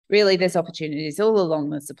really there's opportunities all along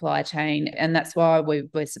the supply chain, and that's why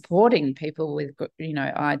we're supporting people with,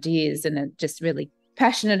 ideas and are just really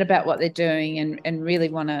passionate about what they're doing and really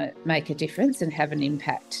want to make a difference and have an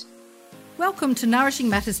impact. Welcome to Nourishing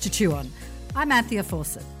Matters to Chew On. I'm Anthea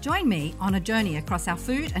Fawcett. Join me on a journey across our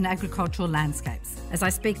food and agricultural landscapes as I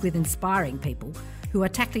speak with inspiring people who are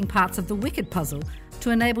tackling parts of the wicked puzzle to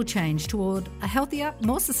enable change toward a healthier,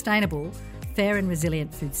 more sustainable, fair and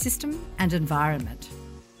resilient food system and environment.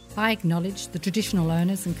 I acknowledge the traditional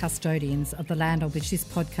owners and custodians of the land on which this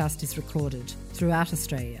podcast is recorded throughout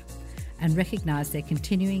Australia and recognise their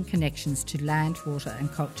continuing connections to land, water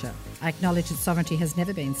and culture. I acknowledge that sovereignty has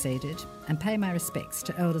never been ceded and pay my respects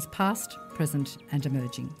to elders past, present and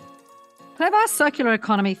emerging. Clever circular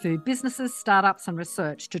economy food businesses, startups and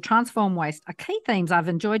research to transform waste are key themes I've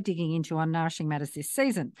enjoyed digging into on Nourishing Matters this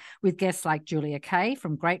season, with guests like Julia Kay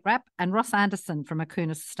from Great Wrap and Ross Anderson from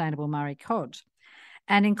Akuna Sustainable Murray Cod.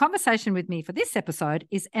 And in conversation with me for this episode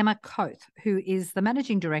is Emma Koth, who is the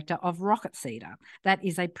Managing Director of Rocket Seeder. That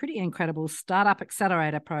is a pretty incredible startup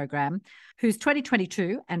accelerator program whose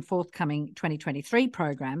 2022 and forthcoming 2023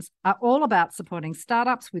 programs are all about supporting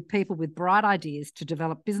startups with people with bright ideas to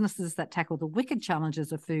develop businesses that tackle the wicked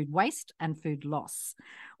challenges of food waste and food loss.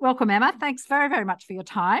 Welcome, Emma. Thanks very, very much for your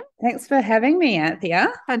time. Thanks for having me,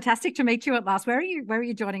 Anthea. Fantastic to meet you at last. Where are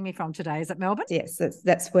you joining me from today? Is it Melbourne? Yes,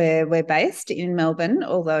 that's where we're based, in Melbourne,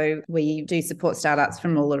 although we do support startups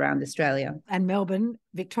from all around Australia. And Melbourne,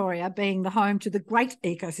 Victoria, being the home to the great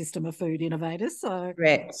ecosystem of food innovators. So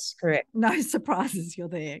Correct. No surprises you're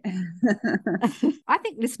there. I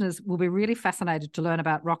think listeners will be really fascinated to learn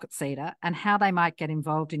about Rocket Seeder and how they might get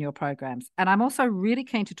involved in your programs. And I'm also really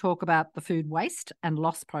keen to talk about the food waste and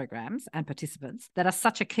loss programs and participants that are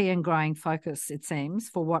such a key and growing focus, it seems,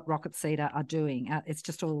 for what Rocket Seeder are doing. It's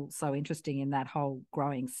just all so interesting in that whole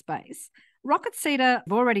growing space. Rocket Seeder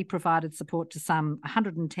have already provided support to some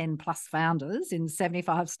 110 plus founders in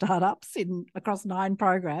 75 startups across 9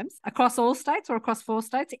 programs, across all states or across 4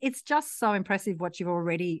 states. It's just so impressive what you've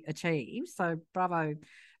already achieved. So bravo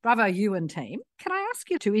you and team. Can I ask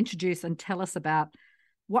you to introduce and tell us about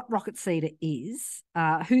what Rocket Seeder is,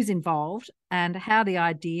 who's involved and how the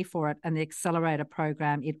idea for it and the accelerator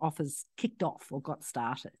program it offers kicked off or got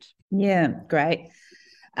started? Yeah, great.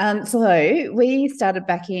 So we started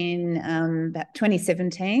back in about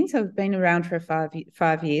 2017. So we've been around for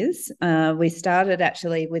 5 years. We started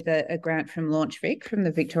actually with a grant from LaunchVic, from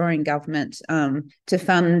the Victorian government, to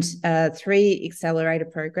fund 3 accelerator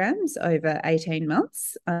programs over 18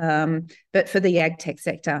 months, but for the ag tech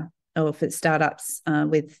sector, or for startups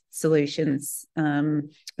with solutions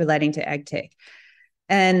relating to ag tech.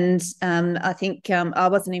 And I think I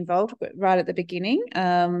wasn't involved right at the beginning.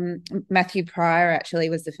 Matthew Pryor actually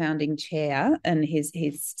was the founding chair, and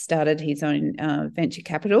he's started his own venture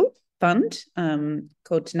capital fund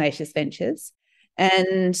called Tenacious Ventures.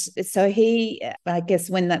 And so he, I guess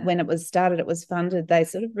when it was started, it was funded, they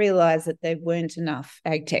sort of realised that there weren't enough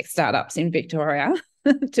ag tech startups in Victoria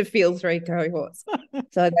to fill 3 cohorts.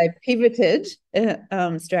 So they pivoted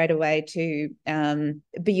straight away to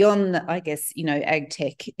beyond, I guess, ag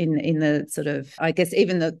tech in the sort of, I guess,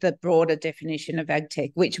 even the broader definition of ag tech,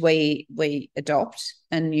 which we adopt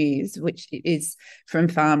and use, which is from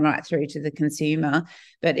farm right through to the consumer.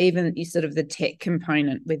 But even sort of the tech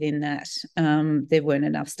component within that, there weren't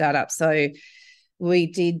enough startups. So we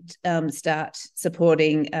did start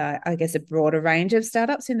supporting, I guess, a broader range of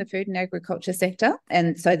startups in the food and agriculture sector.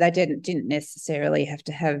 And so they didn't necessarily have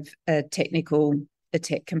to have a tech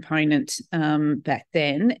component back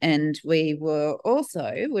then. And we were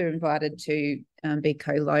invited to be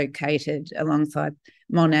co-located alongside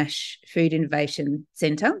Monash Food Innovation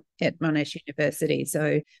Centre at Monash University.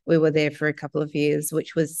 So we were there for a couple of years,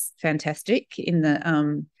 which was fantastic, in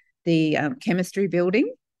the chemistry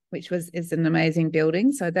building, which is an amazing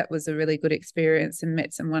building. So that was a really good experience and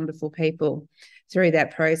met some wonderful people through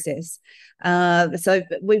that process. So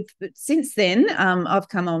we've since then, I've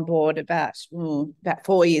come on board about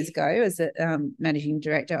 4 years ago as a managing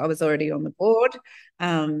director. I was already on the board,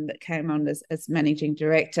 but came on as managing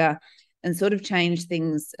director and sort of changed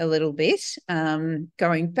things a little bit,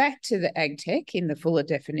 going back to the ag tech in the fuller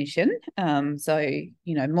definition. So,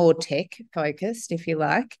 more tech focused, if you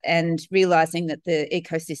like, and realising that the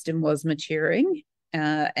ecosystem was maturing,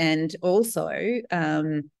 and also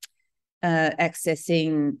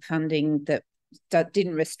accessing funding that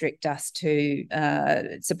didn't restrict us to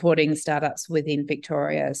supporting startups within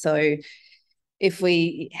Victoria. So if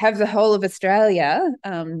we have the whole of Australia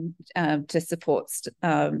to support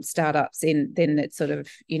startups in, then it sort of,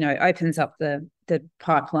 opens up the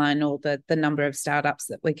pipeline or the number of startups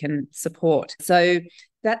that we can support. So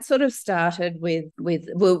that sort of started with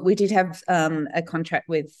well, we did have a contract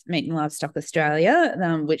with Meat and Livestock Australia,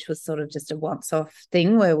 which was sort of just a once-off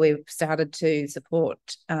thing where we started to support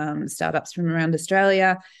startups from around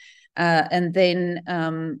Australia. And then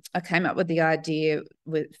I came up with the idea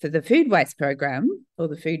for the food waste program, or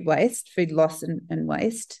the food loss and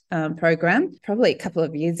waste program, probably a couple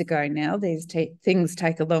of years ago now. These things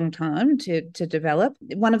take a long time to develop.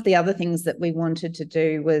 One of the other things that we wanted to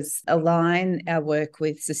do was align our work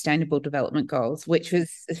with Sustainable Development Goals, which was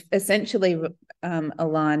essentially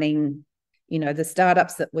aligning, the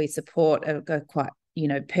startups that we support are quite,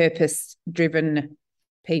 purpose-driven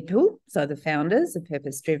people. So the founders are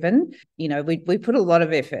purpose driven. We put a lot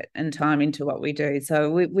of effort and time into what we do.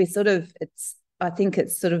 So we sort of, it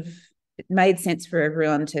made sense for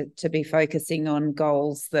everyone to be focusing on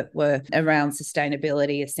goals that were around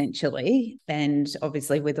sustainability, essentially. And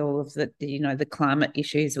obviously with all of the climate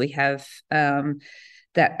issues we have,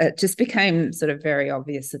 that it just became sort of very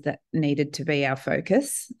obvious that needed to be our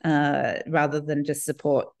focus, rather than just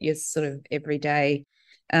support your sort of everyday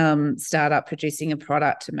startup producing a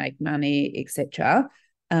product to make money, etc.,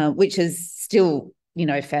 which is still,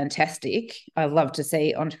 fantastic. I love to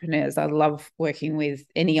see entrepreneurs. I love working with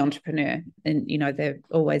any entrepreneur, and, they're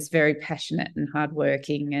always very passionate and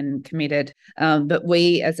hardworking and committed. But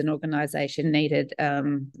we as an organisation needed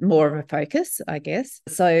more of a focus, I guess.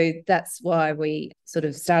 So that's why we sort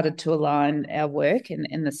of started to align our work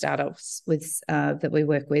and the startups with that we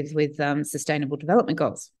work with Sustainable Development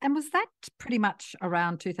Goals. And was that pretty much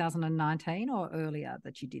around 2019 or earlier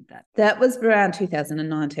that you did that? That was around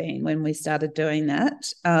 2019 when we started doing that.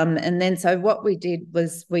 And then so what we did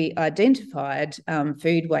was we identified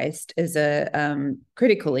food waste as a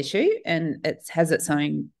critical issue, and it has its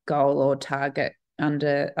own goal or target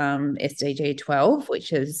under SDG 12,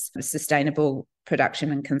 which is sustainable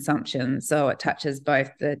production and consumption. So it touches both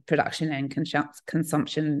the production and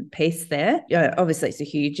consumption piece there. Obviously, it's a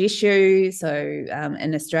huge issue. So,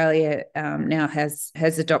 and Australia now has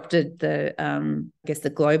adopted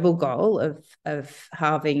the global goal of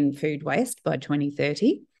halving food waste by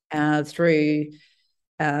 2030 through.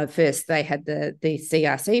 First, they had the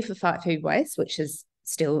CRC for Fight Food Waste, which is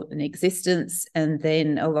still in existence, and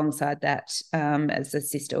then alongside that, as a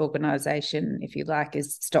sister organisation, if you like,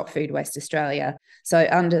 is Stop Food Waste Australia. So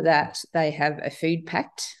under that, they have a food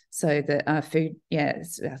pact. So the I think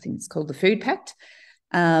it's called the Food Pact,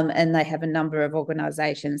 and they have a number of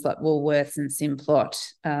organisations like Woolworths and Simplot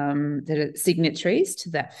that are signatories to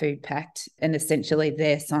that food pact, and essentially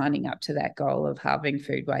they're signing up to that goal of halving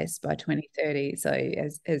food waste by 2030. So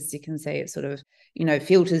as you can see, it sort of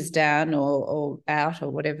filters down or out or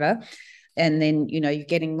whatever. And then, you're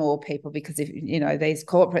getting more people, because if, these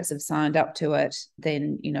corporates have signed up to it,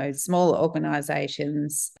 then, smaller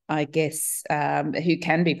organisations, I guess, who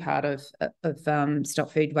can be part of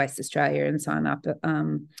Stop Food Waste Australia and sign up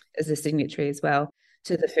as a signatory as well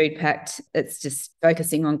to the Food Pact. It's just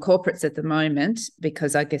focusing on corporates at the moment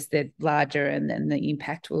because I guess they're larger and then the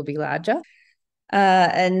impact will be larger.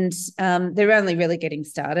 And they're only really getting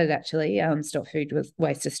started, actually, Stop Food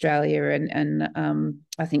Waste Australia, and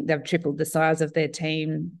I think they've tripled the size of their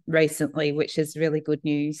team recently, which is really good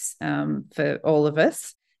news for all of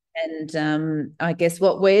us. And I guess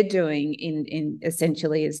what we're doing in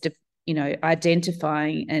essentially is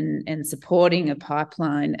identifying and supporting a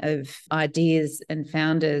pipeline of ideas and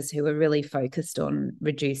founders who are really focused on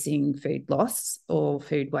reducing food loss or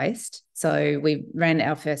food waste. So we ran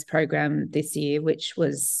our first program this year, which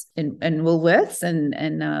was in Woolworths, and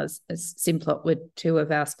Simplot were two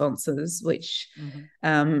of our sponsors, which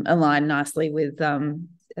align nicely with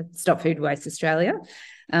Stop Food Waste Australia.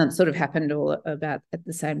 Sort of happened all about at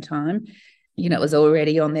the same time. It was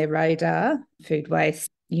already on their radar, food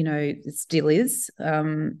waste. It still is,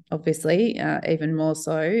 obviously, even more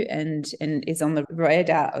so, and is on the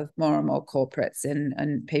radar of more and more corporates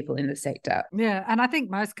and people in the sector. Yeah, and I think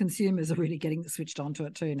most consumers are really getting switched onto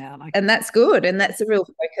it too now. And that's good, and that's a real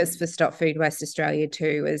focus for Stop Food Waste Australia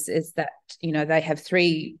too, is that, they have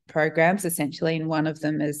 3 programs essentially, and one of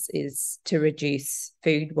them is to reduce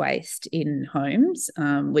food waste in homes,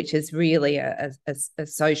 which is really a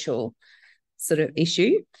social sort of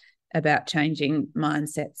issue about changing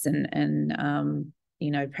mindsets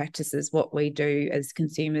and practices, what we do as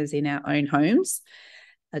consumers in our own homes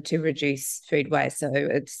to reduce food waste. So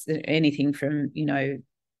it's anything from,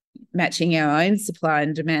 matching our own supply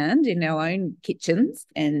and demand in our own kitchens,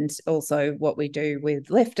 and also what we do with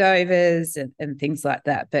leftovers and things like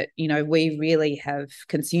that. But, we really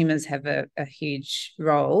consumers have a huge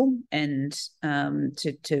role and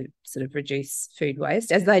to sort of reduce food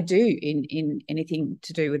waste, as they do in anything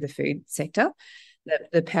to do with the food sector.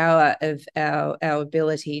 the power of our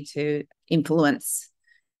ability to influence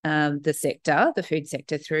the food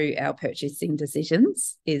sector through our purchasing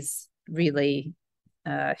decisions is really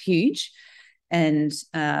huge. And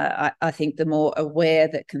I think the more aware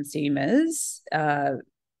that consumers are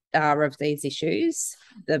of these issues,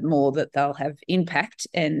 the more that they'll have impact,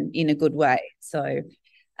 and in a good way. So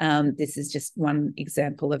this is just one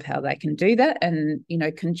example of how they can do that and,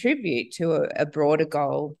 contribute to a broader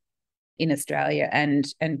goal in Australia and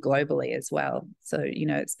globally as well. So,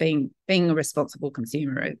 it's being a responsible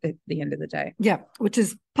consumer at the end of the day. Yeah, which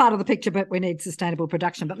is part of the picture, but we need sustainable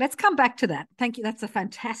production. But let's come back to that. Thank you. That's a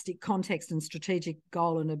fantastic context and strategic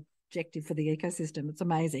goal and objective for the ecosystem. It's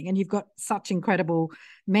amazing. And you've got such incredible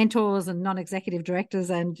mentors and non-executive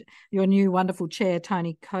directors, and your new wonderful chair,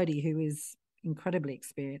 Tony Cody, who is incredibly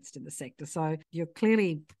experienced in the sector. So you're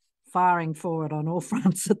clearly firing forward on all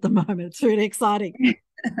fronts at the moment. It's really exciting.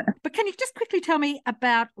 But can you just quickly tell me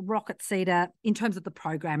about Rocket Seeder in terms of the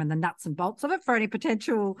program and the nuts and bolts of it for any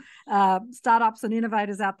potential startups and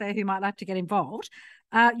innovators out there who might like to get involved?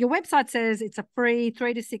 Your website says it's a free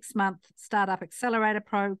 3 to 6 month startup accelerator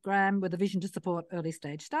program with a vision to support early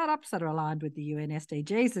stage startups that are aligned with the UN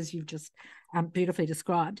SDGs, as you've just beautifully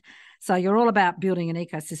described. So you're all about building an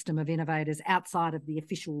ecosystem of innovators outside of the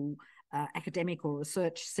official academic or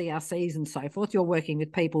research CRCs and so forth. You're working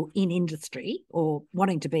with people in industry or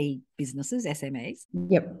wanting to be businesses, SMEs.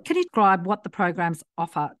 Yep. Can you describe what the programs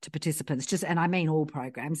offer to participants? And I mean all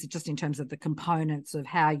programs, just in terms of the components of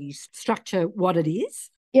how you structure what it is.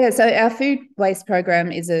 Yeah, so our food waste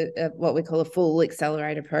program is a what we call a full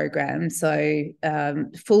accelerator program. So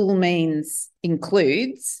full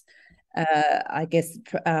includes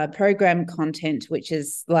program content, which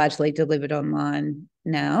is largely delivered online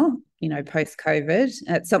now, post-COVID.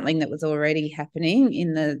 It's something that was already happening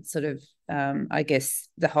in the sort of,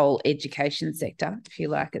 the whole education sector, if you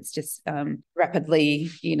like. It's just rapidly,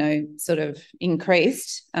 sort of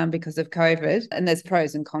increased because of COVID. And there's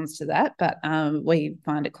pros and cons to that, but we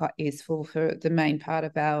find it quite useful for the main part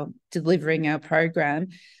of our delivering our program.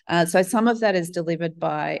 So some of that is delivered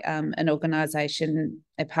by an organisation,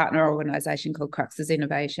 a partner organisation called Cruxes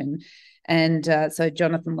Innovation. And so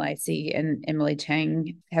Jonathan Lacey and Emily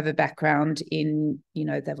Chang have a background in,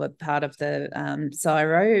 they were part of the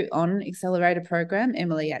CSIRO on Accelerator program.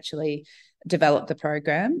 Emily actually developed the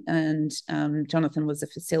program, and Jonathan was a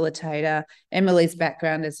facilitator. Emily's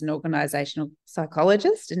background is an organisational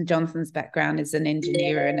psychologist, and Jonathan's background is an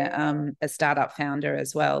engineer and a startup founder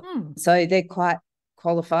as well. So they're quite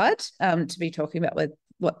qualified to be talking about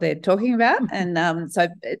what they're talking about. And so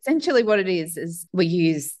essentially what it is we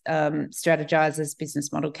use Strategizer's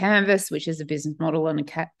business model canvas, which is a business model on a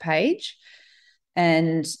page.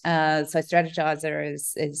 And so Strategizer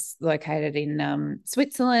is located in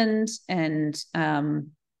Switzerland, and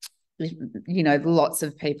lots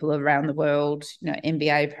of people around the world,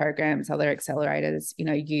 MBA programs, other accelerators,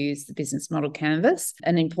 use the business model canvas.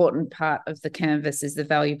 An important part of the canvas is the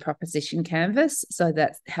value proposition canvas. So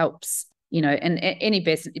that helps, and any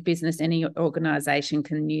business, any organisation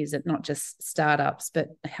can use it, not just startups, but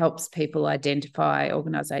helps people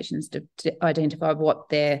organisations to identify what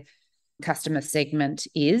their customer segment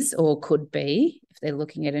is or could be if they're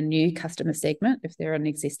looking at a new customer segment, if they're an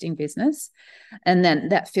existing business. And then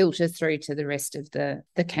that filters through to the rest of the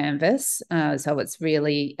canvas. So it's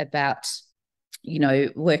really about,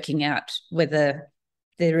 working out whether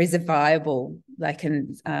there is they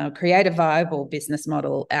can create a viable business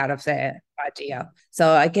model out of their idea.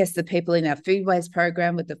 So I guess the people in our food waste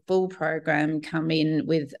program with the full program come in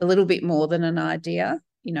with a little bit more than an idea.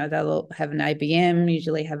 They'll have an ABM,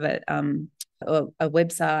 usually have a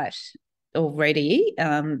website already,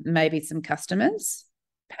 maybe some customers,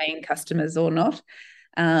 paying customers or not,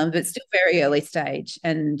 but still very early stage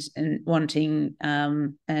and wanting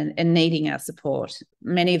and needing our support.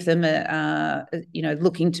 Many of them are,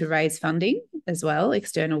 looking to raise funding as well,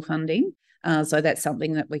 external funding. So that's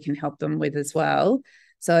something that we can help them with as well.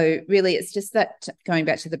 So really it's just that, going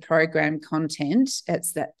back to the program content,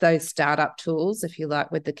 it's those startup tools, if you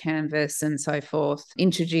like, with the canvas and so forth,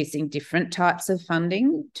 introducing different types of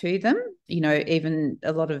funding to them. Even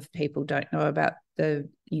a lot of people don't know about the,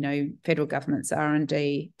 federal government's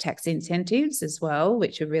R&D tax incentives as well,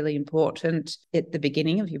 which are really important at the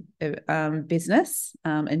beginning of your business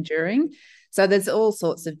and during. So there's all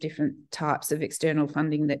sorts of different types of external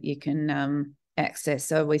funding that you can access.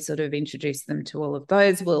 So we sort of introduce them to all of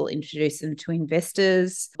those. We'll introduce them to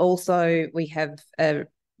investors. Also, we have an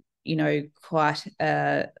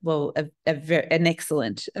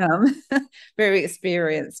excellent, very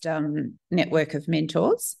experienced network of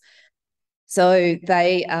mentors. So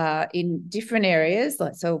they are in different areas,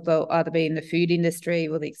 so they'll either be in the food industry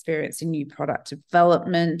with experience in new product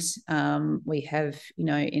development. We have,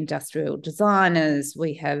 industrial designers.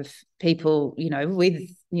 We have people, with,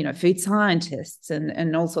 food scientists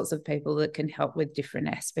and all sorts of people that can help with different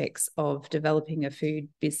aspects of developing a food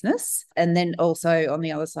business. And then also on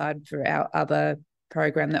the other side, for our other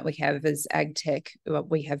program that we have is AgTech,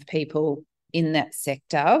 we have people in that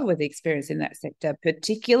sector with experience in that sector,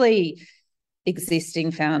 particularly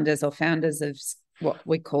existing founders or founders of what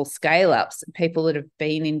we call scale-ups, people that have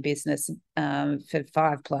been in business for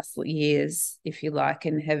 5+ years, if you like,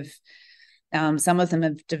 and have some of them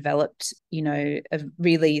have developed, a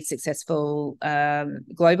really successful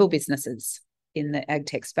global businesses in the ag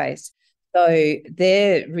tech space. So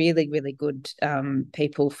they're really, really good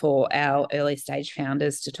people for our early stage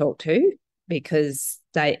founders to talk to, because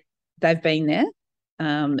they've been there.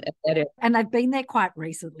 And they've been there quite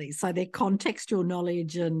recently, so their contextual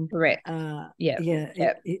knowledge and correct, and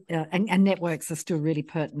networks are still really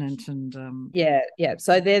pertinent. And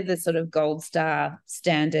so they're the sort of gold star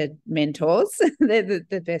standard mentors. They're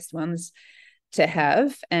the best ones to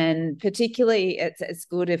have, and particularly it's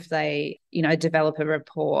good if they develop a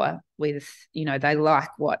rapport with, they like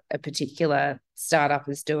what a particular startup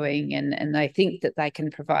is doing, and they think that they can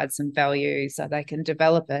provide some value, so they can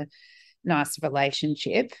develop a nice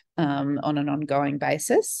relationship on an ongoing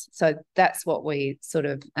basis. So that's what we sort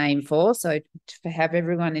of aim for. So to have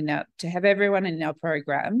everyone in our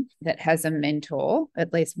program that has a mentor,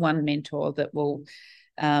 at least one mentor that will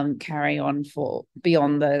carry on for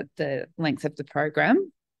beyond the length of the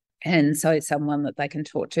program, and so someone that they can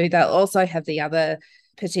talk to. They'll also have the other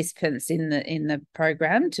participants in the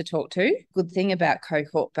program to talk to. Good thing about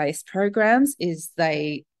cohort-based programs is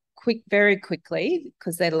they very quickly,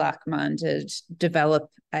 because they're like-minded,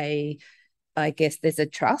 develop there's a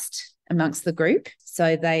trust amongst the group.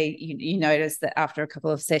 So you notice that after a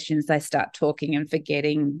couple of sessions, they start talking and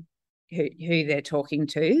forgetting who they're talking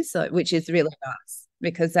to. So, which is really nice,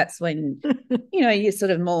 because that's when, you're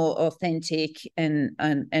sort of more authentic and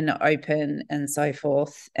open and so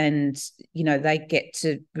forth. And, they get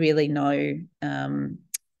to really know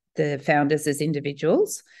the founders as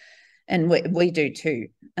individuals. And we do too.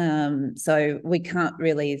 So we can't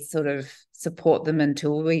really sort of support them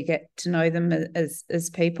until we get to know them as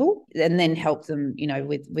people, and then help them,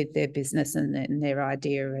 with their business and their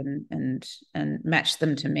idea, and match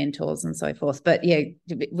them to mentors and so forth. But yeah,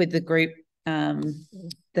 with the group,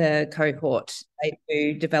 the cohort, they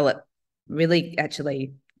do develop really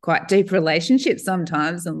actually quite deep relationships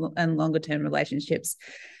sometimes, and longer term relationships.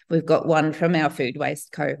 We've got one from our food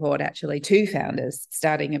waste cohort, actually, 2 founders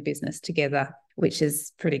starting a business together, which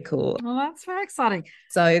is pretty cool. Well, that's very exciting.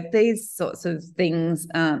 So these sorts of things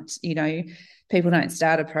aren't, people don't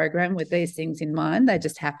start a program with these things in mind. They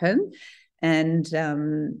just happen. And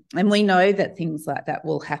we know that things like that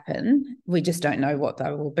will happen. We just don't know what they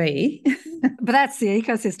will be. But that's the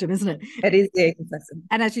ecosystem, isn't it? It is the ecosystem.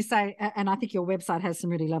 And as you say, and I think your website has some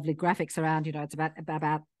really lovely graphics around, it's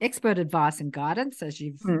about expert advice and guidance, as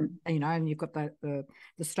you've, and you've got the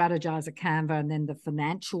strategizer Canva, and then the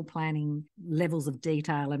financial planning levels of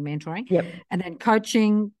detail and mentoring. Yep. And then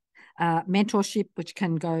coaching, mentorship, which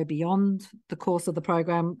can go beyond the course of the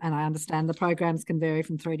program. And I understand the programs can vary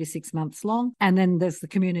from 3 to 6 months long. And then there's the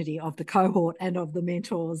community of the cohort and of the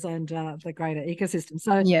mentors and the greater ecosystem.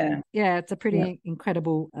 So it's a pretty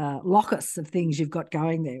incredible locus of things you've got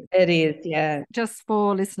going there. It is, yeah. Just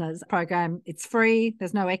for listeners, program, it's free.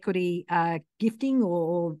 There's no equity gifting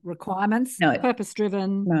or requirements. No.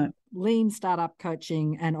 Purpose-driven. No. Lean startup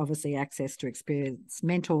coaching, and obviously access to experienced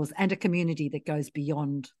mentors and a community that goes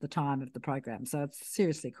beyond the time of the program. So it's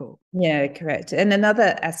seriously cool. Yeah, correct. And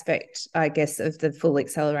another aspect, I guess, of the full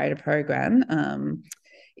accelerator program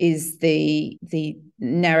is the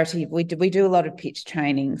narrative. We do a lot of pitch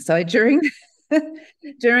training. So during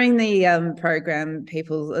the program,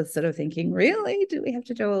 people are sort of thinking, really, do we have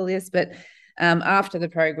to do all this? But after the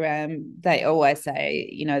program, they always say,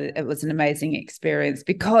 it was an amazing experience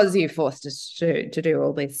because you forced us to do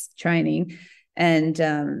all this training. And,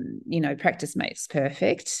 practice makes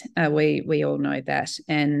perfect. We all know that.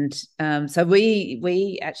 And so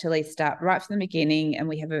we actually start right from the beginning, and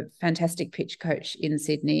we have a fantastic pitch coach in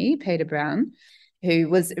Sydney, Peter Brown, who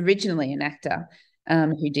was originally an actor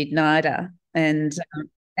who did NIDA.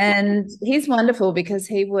 And he's wonderful because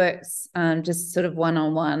he works just sort of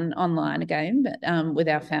one-on-one online again, but with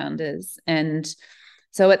our founders. And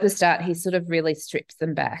So at the start, he sort of really strips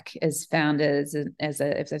them back as founders,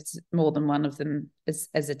 if there's more than one of them as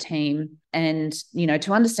a team, and,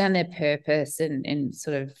 to understand their purpose and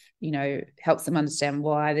sort of, helps them understand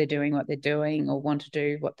why they're doing what they're doing or want to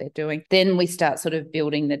do what they're doing. Then we start sort of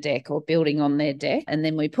building the deck or building on their deck, and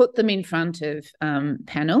then we put them in front of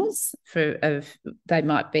panels they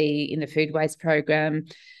might be in the food waste program,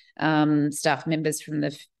 staff members from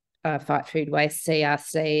the Fight Food Waste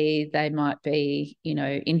CRC, they might be,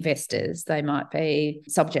 investors, they might be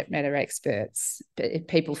subject matter experts,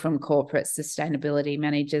 people from corporate sustainability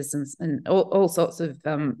managers and all sorts of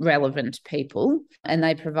relevant people, and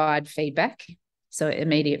they provide feedback, so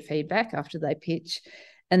immediate feedback after they pitch,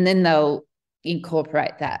 and then they'll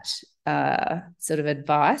incorporate that sort of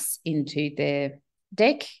advice into their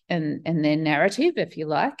deck and their narrative, if you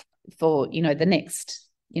like, for, the next.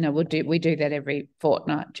 We do that every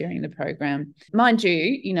fortnight during the program. Mind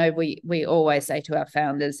you, we always say to our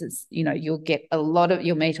founders is, you'll meet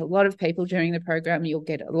a lot of people during the program. You'll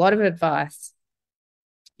get a lot of advice.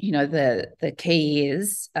 The key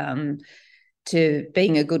is to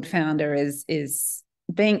being a good founder is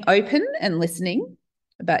being open and listening,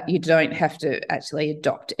 but you don't have to actually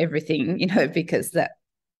adopt everything, because that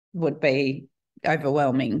would be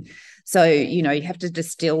overwhelming. So, you have to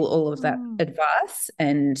distill all of that advice,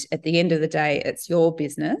 and at the end of the day, it's your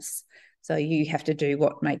business. So you have to do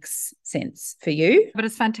what makes sense for you. But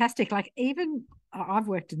it's fantastic. Like, even I've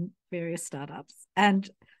worked in various startups, and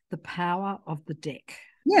the power of the deck.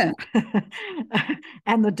 Yeah.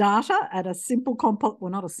 And the data at a simple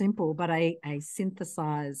not a simple, but a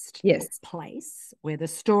synthesized place where the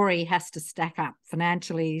story has to stack up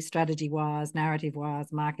financially, strategy-wise,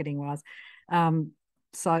 narrative-wise, marketing-wise.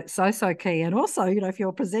 So key. And also, if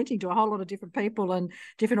you're presenting to a whole lot of different people and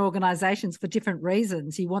different organizations for different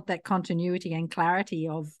reasons, you want that continuity and clarity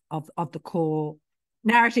of the core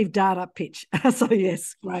narrative data pitch. So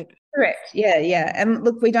yes, great. Correct. Yeah. And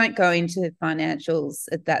look, we don't go into financials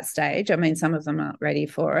at that stage. I mean, some of them aren't ready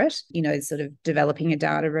for it, sort of developing a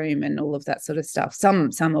data room and all of that sort of stuff.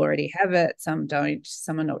 Some already have it, some don't,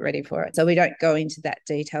 some are not ready for it. So we don't go into that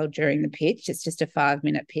detail during the pitch. It's just a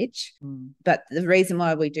 5-minute pitch. But the reason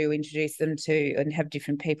why we do introduce them to and have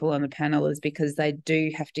different people on the panel is because they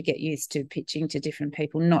do have to get used to pitching to different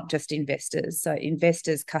people, not just investors. So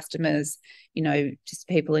investors, customers, just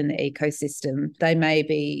people in the ecosystem. They may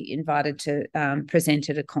be invited to present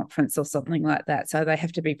at a conference or something like that. So they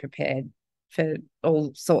have to be prepared for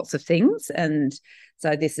all sorts of things. And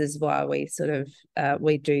so this is why we sort of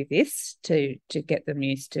we do this to get them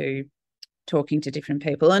used to talking to different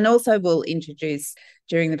people. And also we'll introduce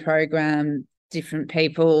during the program different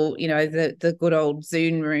people, the good old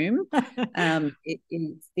Zoom room. It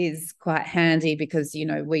is quite handy because,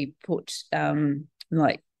 we put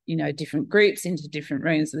different groups into different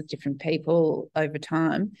rooms with different people over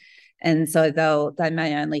time. And so they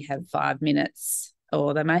may only have 5 minutes,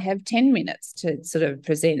 or they may have 10 minutes to sort of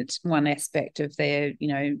present one aspect of their,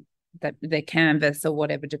 their canvas or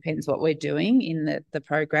whatever, depends what we're doing in the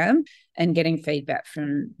program, and getting feedback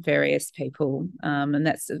from various people. And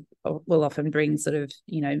that's will often bring sort of,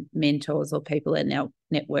 mentors or people in our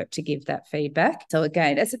network to give that feedback. So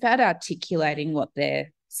again, it's about articulating what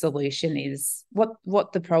their solution is,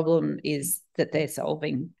 what the problem is that they're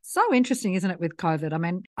solving. So interesting, isn't it, with COVID? I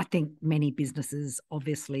mean, I think many businesses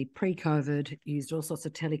obviously pre-COVID used all sorts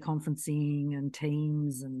of teleconferencing and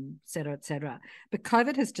Teams and et cetera. But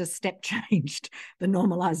COVID has just step changed the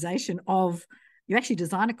normalization of, you actually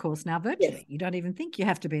design a course now virtually. Yes. You don't even think you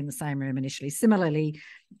have to be in the same room initially. Similarly,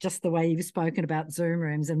 just the way you've spoken about Zoom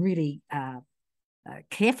rooms and really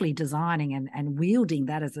carefully designing and wielding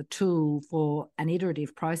that as a tool for an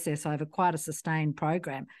iterative process over quite a sustained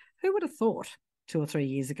program. Who would have thought 2 or 3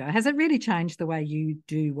 years ago? Has it really changed the way you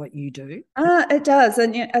do what you do? It does.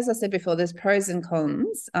 And as I said before, there's pros and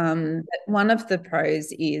cons. One of the pros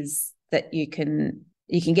is that you can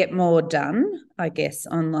get more done, I guess,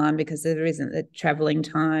 online, because there isn't the travelling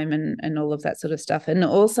time and all of that sort of stuff. And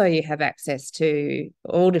also you have access to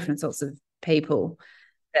all different sorts of people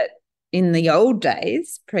that in the old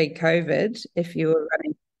days, pre-COVID, if you were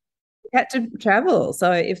running, you had to travel.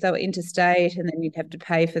 So if they were interstate, and then you'd have to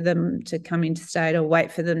pay for them to come interstate or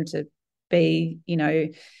wait for them to be,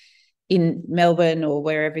 in Melbourne or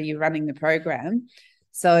wherever you're running the program.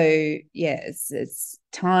 So, yeah, it's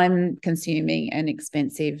time consuming and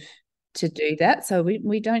expensive to do that. So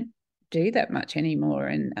we don't do that much anymore.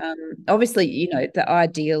 And obviously, the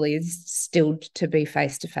ideal is still to be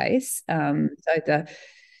face-to-face.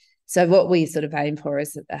 So what we sort of aim for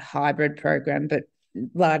is a hybrid program, but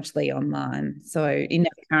largely online. So in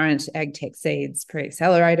our current AgTech Seeds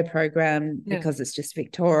Pre-Accelerator program, because it's just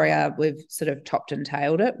Victoria, we've sort of topped and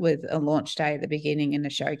tailed it with a launch day at the beginning and a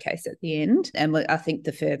showcase at the end. And I think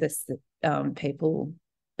the furthest that people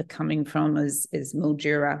are coming from is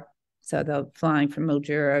Mildura. So they're flying from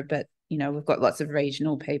Mildura, but, you know, we've got lots of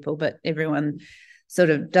regional people, but everyone sort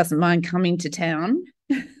of doesn't mind coming to town.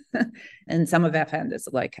 And some of our founders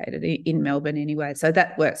are located in Melbourne anyway. So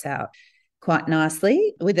that works out quite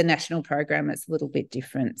nicely. With the national program, it's a little bit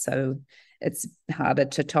different. So it's harder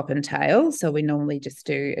to top and tail. So we normally just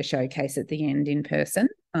do a showcase at the end in person.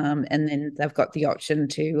 And then they've got the option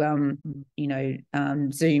to,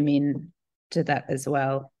 Zoom in to that as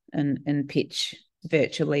well and pitch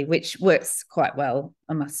virtually, which works quite well,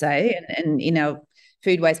 I must say. And in our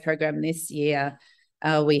food waste program this year,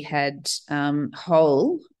 we had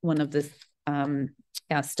Whole, one of the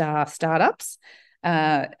our star startups,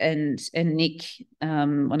 and Nick,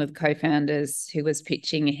 one of the co-founders who was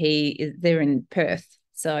pitching. They're in Perth,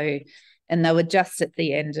 so, and they were just at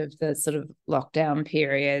the end of the sort of lockdown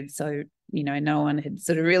period, so, you know, no one had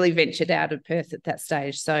sort of really ventured out of Perth at that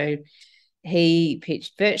stage. So he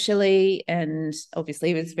pitched virtually, and obviously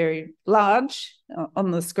he was very large on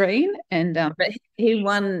the screen, and but he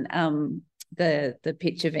won the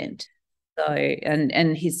pitch event. So and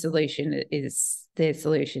their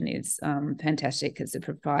solution is fantastic. It's a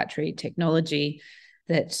proprietary technology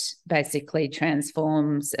that basically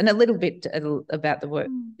transforms, and a little bit about the work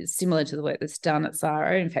similar to the work that's done at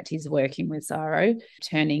Xyro. In fact, he's working with Xyro,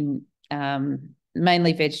 turning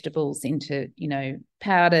mainly vegetables into, you know,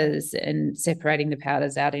 powders and separating the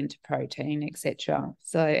powders out into protein, etc.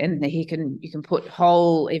 So, and you can put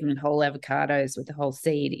whole avocados with the whole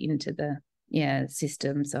seed into the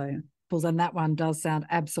system. So, and that one does sound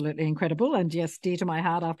absolutely incredible, and yes, dear to my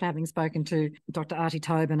heart after having spoken to Dr. Artie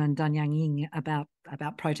Tobin and Danyang Ying about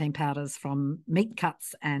protein powders from meat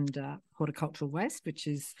cuts and horticultural waste, which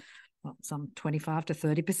is some 25 to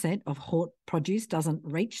 30% of hort produce doesn't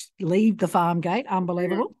leave the farm gate.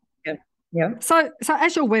 Unbelievable. Yeah. So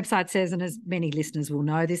as your website says, and as many listeners will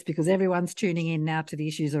know this because everyone's tuning in now to the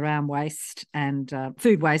issues around waste and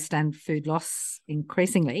food waste and food loss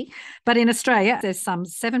increasingly, but in Australia there's some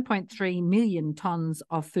 7.3 million tonnes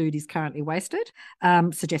of food is currently wasted,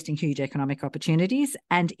 suggesting huge economic opportunities.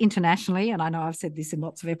 And internationally, and I know I've said this in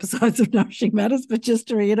lots of episodes of Nourishing Matters, but just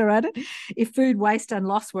to reiterate it, if food waste and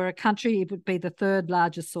loss were a country, it would be the third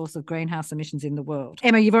largest source of greenhouse emissions in the world.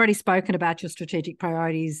 Emma, you've already spoken about your strategic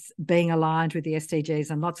priorities being aligned with the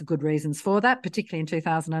SDGs, and lots of good reasons for that, particularly in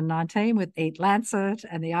 2019 with Eat Lancet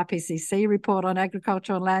and the IPCC report on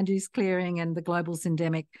agriculture and land use clearing and the global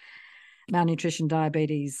syndemic, malnutrition,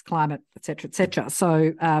 diabetes, climate, etc.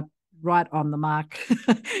 So right on the mark,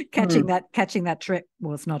 catching that trend.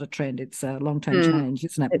 Well, it's not a trend; it's a long-term change,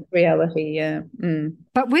 isn't it? It's reality, yeah.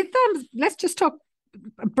 But with them, let's just talk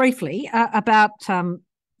briefly about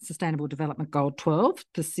Sustainable Development Goal 12,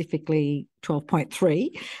 specifically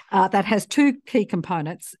 12.3, that has two key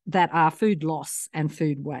components that are food loss and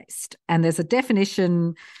food waste. And there's a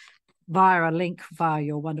definition via a link via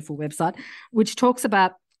your wonderful website, which talks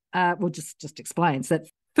about, just explains that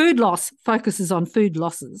food loss focuses on food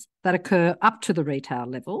losses that occur up to the retail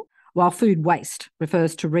level, while food waste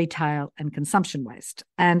refers to retail and consumption waste.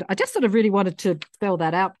 And I just sort of really wanted to spell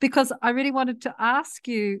that out because I really wanted to ask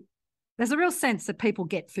you, there's a real sense that people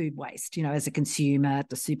get food waste, you know, as a consumer at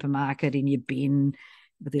the supermarket, in your bin,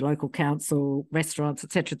 with the local council, restaurants,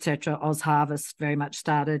 etc. Oz Harvest very much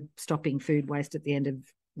started stopping food waste at the end of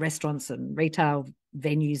restaurants and retail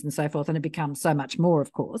venues and so forth, and it becomes so much more,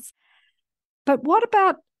 of course. But what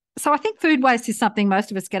about, so I think food waste is something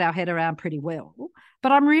most of us get our head around pretty well,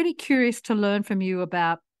 but I'm really curious to learn from you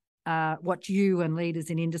about what you and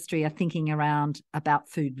leaders in industry are thinking around about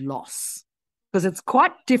food loss. Because it's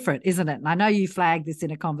quite different, isn't it? And I know you flagged this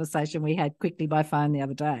in a conversation we had quickly by phone the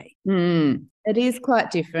other day. It is quite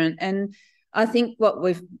different. And I think what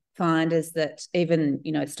we find is that even,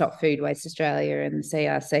 you know, Stop Food Waste Australia and the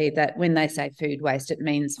CRC, that when they say food waste, it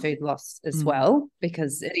means food loss as well,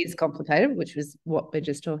 because it is complicated, which was what we're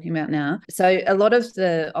just talking about now. So a lot of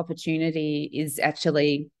the opportunity is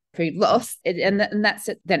actually food loss, and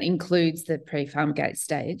that includes the pre-farm gate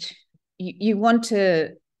stage. You want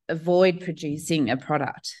to avoid producing a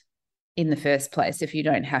product in the first place if you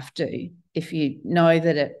don't have to, if you know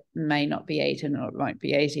that it may not be eaten or it won't be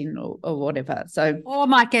eaten or whatever. So, or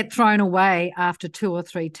might get thrown away after 2 or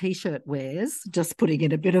 3 T-shirt wears, just putting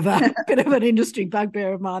in a bit of an industry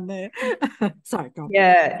bugbear of mine there. Sorry, go on.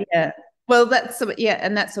 Yeah. Well,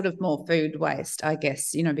 and that's sort of more food waste, I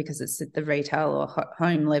guess, because it's at the retail or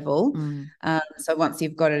home level. So once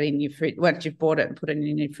you've got it in your fridge, once you've bought it and put it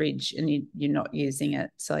in your fridge and you're not using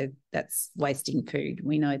it, so that's wasting food.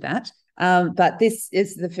 We know that. But this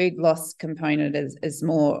is the food loss component is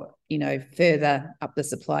more, further up the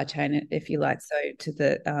supply chain, if you like, so to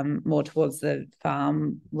the more towards the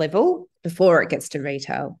farm level before it gets to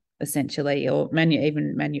retail, essentially, or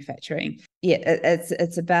even manufacturing. Yeah,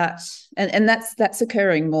 it's about, and that's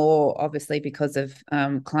occurring more obviously because of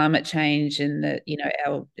climate change and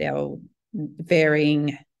our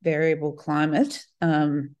varying variable climate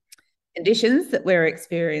conditions that we're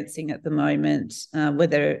experiencing at the moment,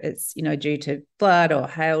 whether it's due to flood or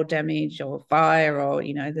hail damage or fire, or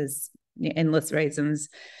there's endless reasons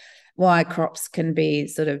why crops can be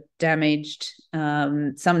sort of damaged.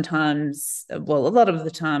 Sometimes, well, a lot of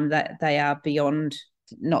the time that they are beyond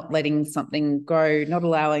not letting something grow, not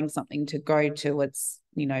allowing something to grow to its,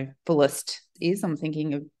 fullest is. I'm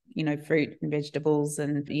thinking of, fruit and vegetables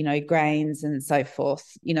and, grains and so forth.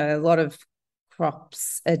 A lot of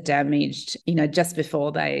crops are damaged, just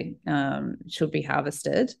before they should be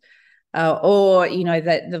harvested. Or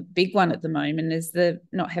that the big one at the moment is the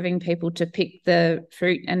not having people to pick the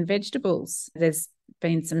fruit and vegetables. There's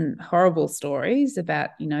been some horrible stories about,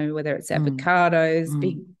 whether it's avocados,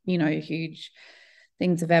 big, huge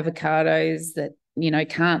things of avocados that,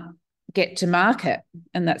 can't get to market.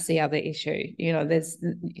 And that's the other issue. There's,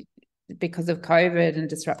 because of COVID and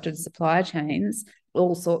disrupted supply chains,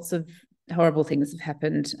 all sorts of horrible things have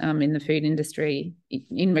happened in the food industry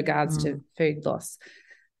in regards to food loss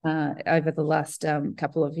over the last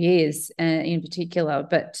couple of years in particular.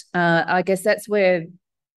 But I guess that's where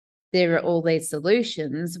there are all these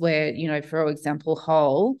solutions where, for example,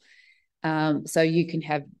 whole, so you can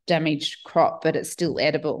have damaged crop, but it's still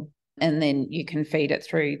edible. And then you can feed it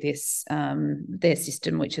through this, their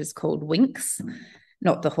system, which is called Winks,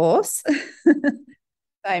 not the horse,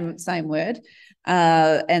 same word.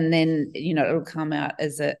 And then, it'll come out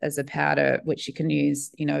as a powder, which you can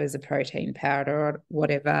use, as a protein powder or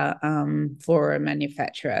whatever, for a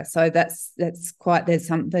manufacturer. So that's quite, there's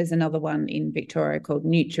another one in Victoria called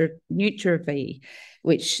NutraV,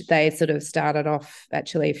 which they sort of started off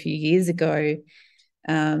actually a few years ago,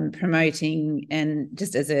 promoting, and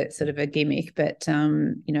just as a sort of a gimmick, but,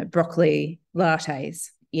 broccoli lattes.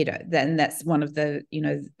 Then that's one of the,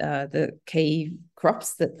 the key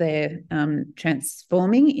crops that they're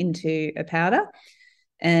transforming into a powder.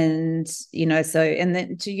 And, and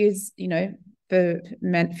then to use, for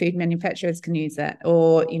food manufacturers can use that,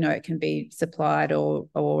 or, it can be supplied or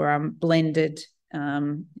blended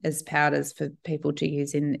as powders for people to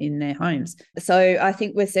use in their homes. So I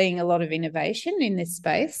think we're seeing a lot of innovation in this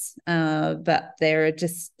space, but there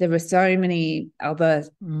were so many other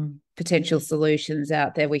potential solutions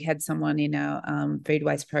out there. We had someone in our food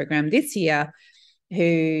waste program this year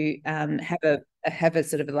who have a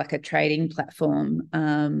sort of like a trading platform,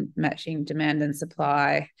 matching demand and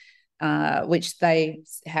supply, which they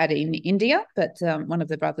had in India, but one of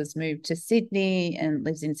the brothers moved to Sydney and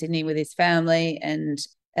lives in Sydney with his family, and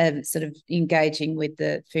sort of engaging with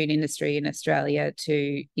the food industry in Australia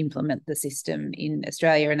to implement the system in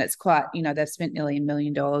Australia. And it's quite, they've spent nearly $1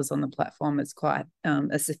 million on the platform. It's quite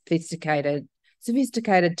a sophisticated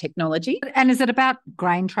technology. And is it about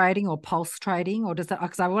grain trading or pulse trading, or does that,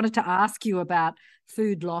 because I wanted to ask you about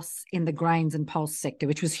food loss in the grains and pulse sector,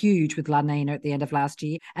 which was huge with La Nina at the end of last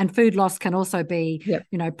year. And food loss can also be,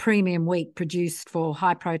 premium wheat produced for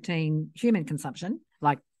high protein human consumption,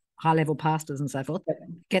 like high level pastas and so forth,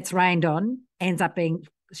 gets rained on, ends up being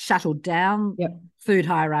shuttled down food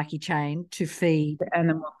hierarchy chain to feed the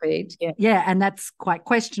animal feed. And that's quite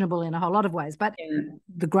questionable in a whole lot of ways. But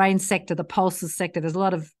the grain sector, the pulses sector, there's a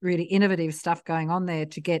lot of really innovative stuff going on there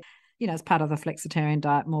to get, as part of the flexitarian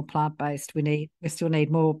diet, more plant-based. We still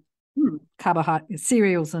need more carbohydrate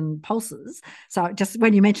cereals and pulses. So just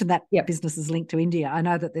when you mentioned that business is linked to India, I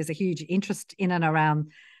know that there's a huge interest in and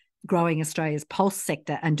around growing Australia's pulse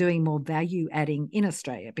sector and doing more value adding in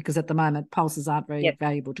Australia, because at the moment pulses aren't very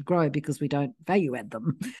valuable to grow because we don't value add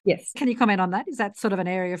them. Yes. Can you comment on that? Is that sort of an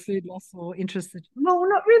area of food loss or interest? Well,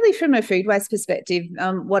 not really from a food waste perspective.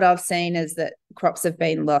 What I've seen is that crops have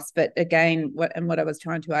been lost, but again, what I was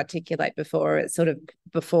trying to articulate before, it's sort of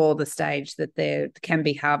before the stage that they can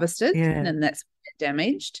be harvested, and that's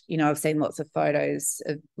damaged. I've seen lots of photos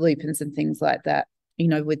of lupins and things like that,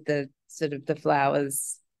 with the sort of the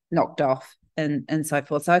flowers knocked off and so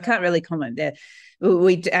forth. So I can't really comment there.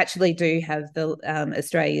 We actually do have the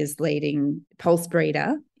Australia's leading pulse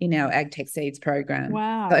breeder in our AgTech Seeds program.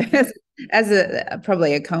 Wow. So as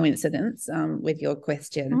probably a coincidence with your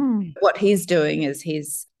question, what he's doing is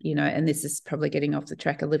and this is probably getting off the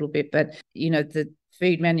track a little bit, but, the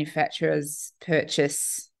food manufacturers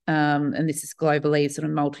purchase, and this is globally, sort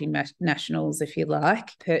of multinationals, if you like,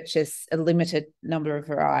 purchase a limited number of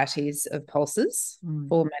varieties of pulses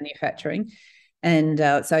for manufacturing. And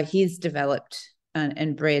so he's developed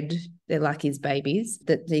and bred, they're like his babies,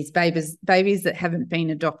 that these babies that haven't been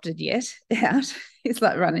adopted yet out. He's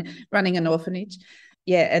like running an orphanage.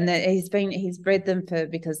 Yeah, and he's bred them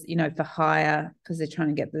because higher, because they're trying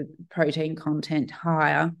to get the protein content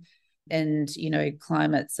higher and,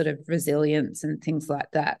 climate sort of resilience and things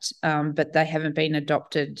like that. But they haven't been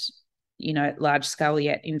adopted, at large scale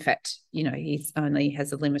yet. In fact, he only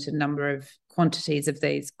has a limited number of quantities of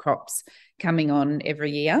these crops coming on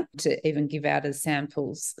every year to even give out as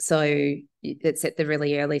samples. So it's at the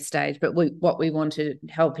really early stage. But what we want to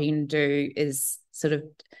help him do is sort of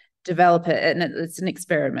develop it, and it's an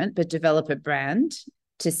experiment, but develop a brand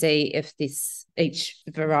to see if each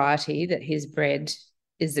variety that he's bred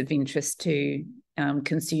is of interest to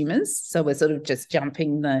consumers. So we're sort of just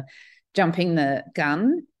jumping the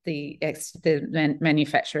gun, the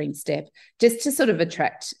manufacturing step, just to sort of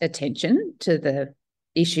attract attention to the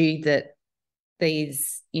issue that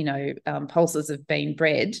these, pulses have been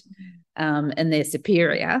bred, and they're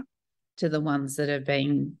superior to the ones that are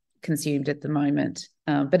being consumed at the moment.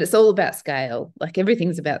 But it's all about scale. Like,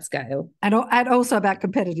 everything's about scale. And also about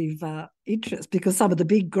competitive interest, because some of the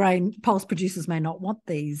big grain pulse producers may not want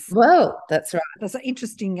these. Well, that's right. That's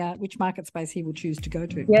interesting which market space he will choose to go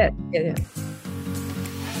to. Yeah.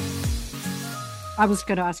 I was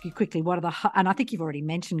going to ask you quickly, and I think you've already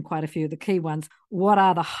mentioned quite a few of the key ones, what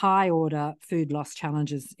are the high order food loss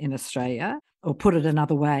challenges in Australia? Or put it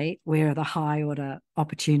another way, where are the high order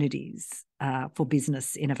opportunities for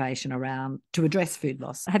business innovation around to address food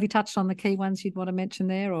loss? Have you touched on the key ones you'd want to mention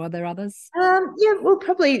there, or are there others? Yeah, well,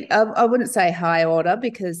 probably I wouldn't say high order,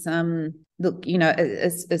 because look,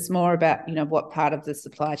 it's more about, what part of the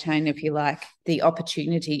supply chain, if you like, the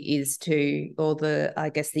opportunity is to, or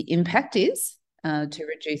the impact is to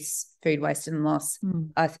reduce food waste and loss.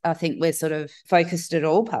 I think we're sort of focused at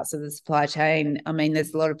all parts of the supply chain. I mean,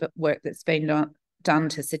 there's a lot of work that's been done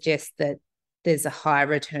to suggest that there's a high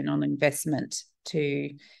return on investment to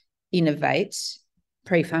innovate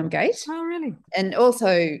pre-farm gate. Oh, really? And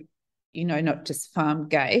also, not just farm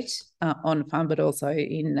gate on farm, but also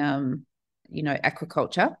in,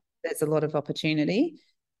 aquaculture. There's a lot of opportunity.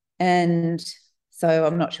 And so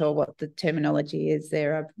I'm not sure what the terminology is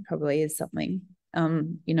there. Probably is something,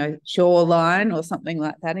 shoreline or something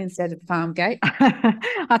like that instead of farm gate.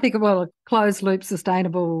 I think, a closed loop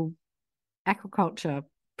sustainable aquaculture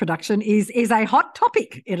production is a hot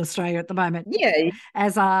topic in Australia at the moment. Yeah.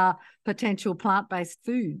 As are potential plant-based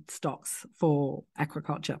food stocks for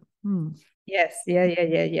aquaculture. Yes. Yeah.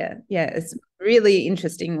 It's really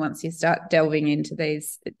interesting once you start delving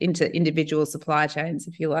into individual supply chains,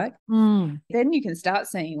 if you like. Then you can start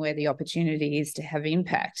seeing where the opportunity is to have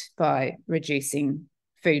impact by reducing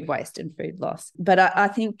food waste and food loss. But I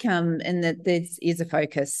think, and that there is a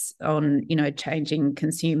focus on, changing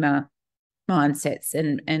consumer mindsets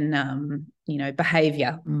and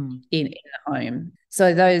behaviour in the home.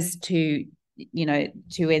 So those two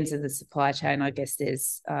ends of the supply chain, I guess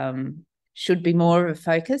there's should be more of a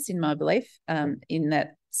focus, in my belief, in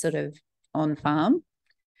that sort of on-farm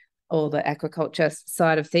or the aquaculture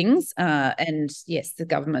side of things. And yes, the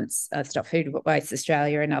government's Stop Food Waste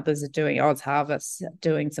Australia and others are doing, OzHarvest,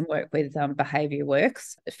 doing some work with Behaviour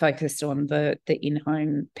Works, focused on the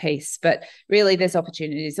in-home piece. But really there's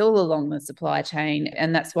opportunities all along the supply chain,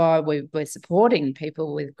 and that's why we're supporting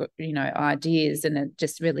people with, ideas and are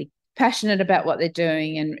just really passionate about what they're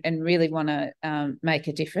doing and really want to make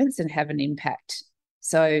a difference and have an impact.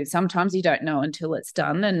 So sometimes you don't know until it's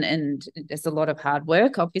done, and there's a lot of hard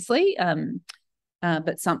work, obviously,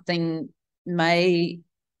 but something may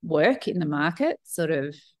work in the market.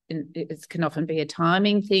 It can often be a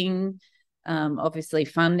timing thing. Obviously,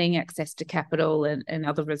 funding, access to capital and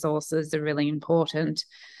other resources are really important.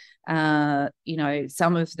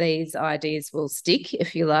 Some of these ideas will stick,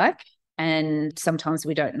 if you like, and sometimes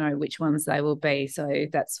we don't know which ones they will be. So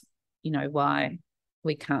that's, why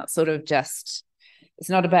we can't sort of just... It's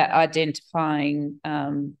not about identifying,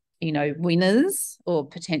 winners or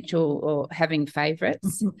potential or having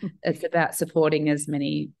favourites. It's about supporting as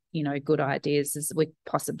many, good ideas as we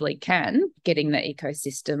possibly can, getting the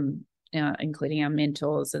ecosystem, including our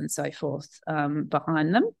mentors and so forth,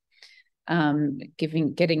 behind them,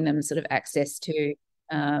 getting them sort of access to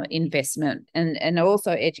investment, and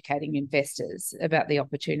also educating investors about the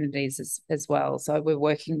opportunities as well. So we're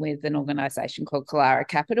working with an organisation called Kalara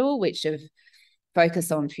Capital, which have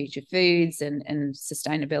focused on future foods and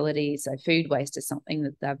sustainability. So food waste is something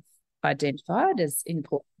that they've identified as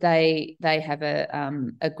important. They have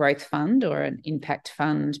a growth fund or an impact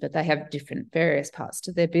fund, but they have different various parts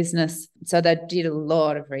to their business. So they did a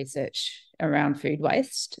lot of research around food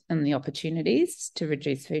waste and the opportunities to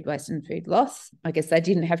reduce food waste and food loss. I guess they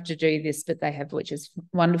didn't have to do this, but they have, which is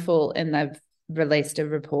wonderful, and they've released a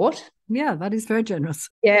report. Yeah, that is very generous.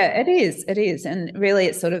 Yeah, it is. It is. And really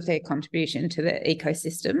it's sort of their contribution to the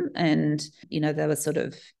ecosystem. And, they were sort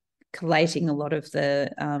of collating a lot of the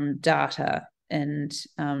data and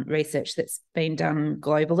research that's been done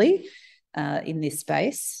globally in this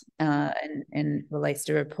space, and released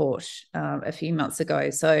a report a few months ago.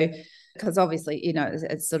 So, because obviously,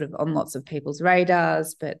 it's sort of on lots of people's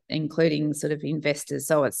radars, but including sort of investors.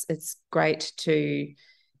 So it's great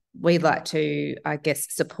we like to, I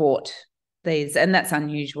guess, support these, and that's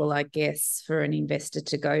unusual, I guess, for an investor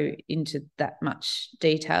to go into that much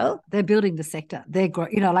detail. They're building the sector. They're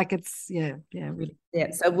it's really. Yeah,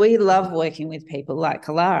 so we love working with people like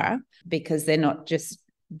Kalara because they're not just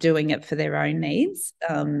doing it for their own needs.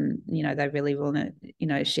 They really want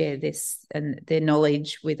to, share this and their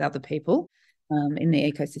knowledge with other people in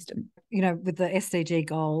the ecosystem. With the SDG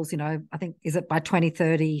goals, I think, is it by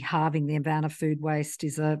 2030, halving the amount of food waste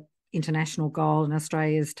is a international goal, and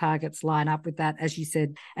Australia's targets line up with that, as you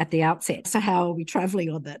said at the outset. So how are we travelling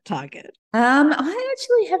on that target? I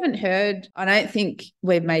actually haven't heard. I don't think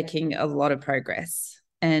we're making a lot of progress.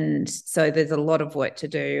 And so there's a lot of work to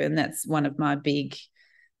do. And that's one of my big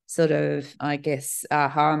sort of, I guess,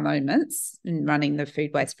 aha moments in running the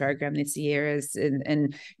food waste program this year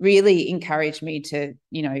and really encouraged me to,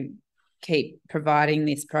 keep providing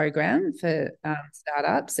this program for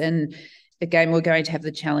startups. And again, we're going to have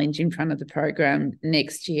the challenge in front of the program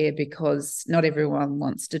next year because not everyone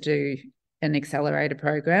wants to do an accelerator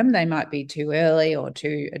program. They might be too early or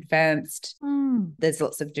too advanced. There's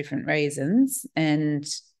lots of different reasons,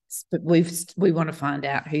 but we want to find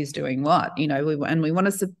out who's doing what. We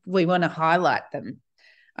want to highlight them,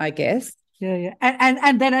 I guess. Yeah.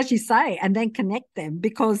 And then, as you say, and then connect them,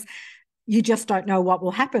 because you just don't know what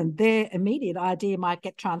will happen. Their immediate idea might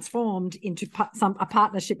get transformed into a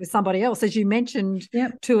partnership with somebody else, as you mentioned.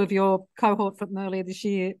 Yep. 2 of your cohort from earlier this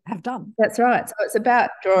year have done. That's right. So it's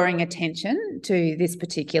about drawing attention to this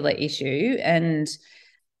particular issue, and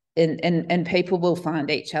people will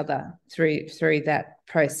find each other through that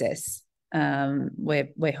process.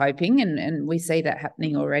 We're hoping, and we see that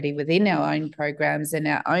happening already within our own programs and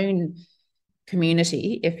our own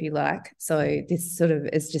community, if you like. So this sort of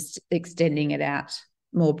is just extending it out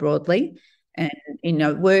more broadly, and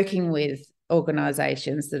working with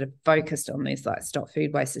organisations that are focused on this, like Stop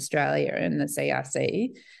Food Waste Australia and the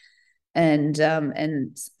CRC, and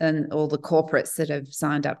all the corporates that have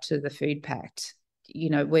signed up to the Food Pact.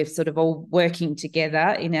 We're sort of all working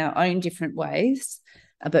together in our own different ways,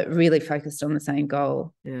 but really focused on the same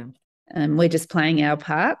goal. Yeah, and we're just playing our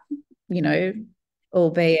part,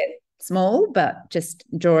 albeit small, but just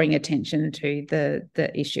drawing attention to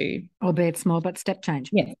the issue. Albeit small, but step change.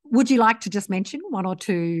 Yeah. Would you like to just mention 1 or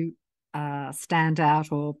 2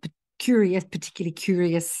 standout or particularly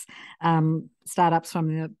curious startups from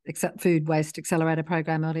the Food Waste Accelerator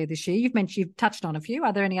program earlier this year? You've touched on a few.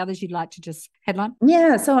 Are there any others you'd like to just headline?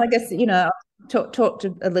 Yeah, so I guess talked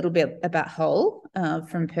a little bit about Whole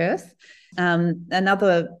from Perth.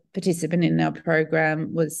 Another participant in our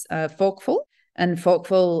program was Forkful. And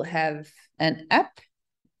Forkful have an app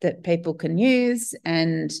that people can use,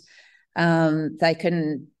 and they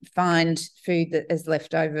can find food that is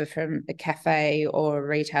left over from a cafe or a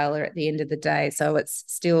retailer at the end of the day. So it's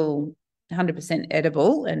still 100%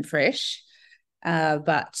 edible and fresh,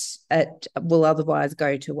 but it will otherwise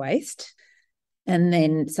go to waste. And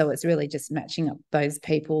then, so it's really just matching up those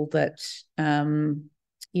people that,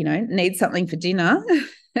 need something for dinner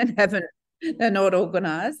and they're not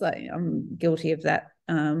organised. Like, I'm guilty of that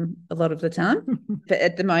a lot of the time. But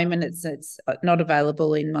at the moment, it's not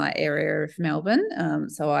available in my area of Melbourne,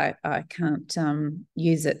 so I can't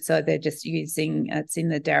use it. So they're just it's in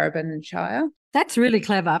the Darebin Shire. That's really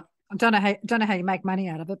clever. I don't know how you make money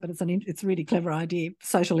out of it, but it's a really clever idea,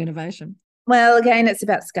 social innovation. Well, again, it's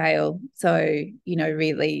about scale. So,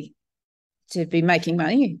 really, to be making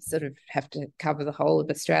money, you sort of have to cover the whole of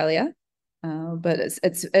Australia. But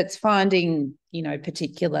it's finding,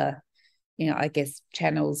 particular, I guess,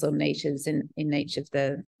 channels or niches in each of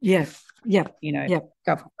the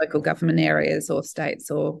local government areas or states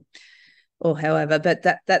or or however, but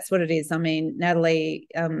that's what it is. I mean, Natalie,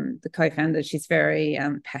 the co-founder, she's very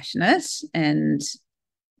passionate, and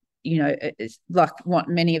it's like what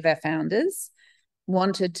many of our founders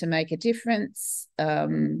wanted to make a difference.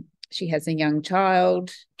 She has a young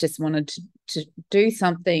child, just wanted to do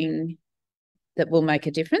something that will make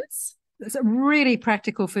a difference. It's a really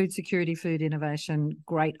practical food security, food innovation.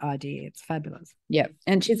 Great idea. It's fabulous. Yeah,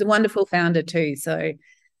 and she's a wonderful founder too. So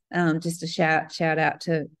just a shout out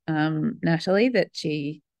to Natalie, that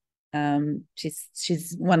she's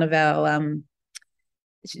one of our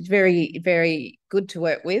she's very, very good to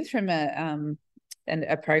work with from a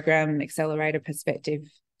program accelerator perspective.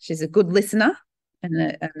 She's a good listener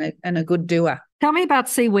and a good doer. Tell me about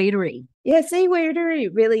Seaweedery. Yeah, Seaweedery,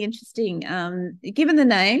 really interesting. Given the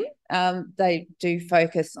name, they do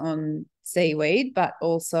focus on seaweed, but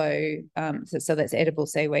also so that's edible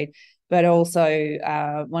seaweed. But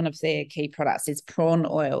also one of their key products is prawn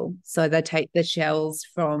oil. So they take the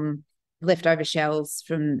leftover shells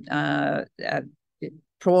from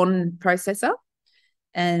prawn processor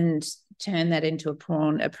and turn that into a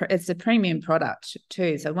prawn. It's a premium product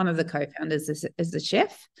too. So one of the co-founders is a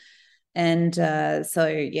chef. And so,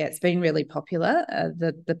 yeah, it's been really popular,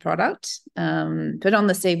 the product. But on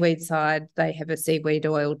the seaweed side, they have a seaweed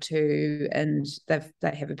oil too, and they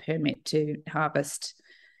have a permit to harvest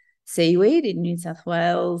seaweed in New South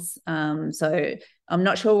Wales. So I'm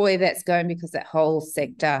not sure where that's going, because that whole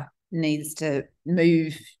sector needs to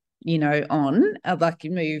move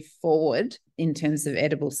move forward in terms of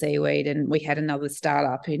edible seaweed. And we had another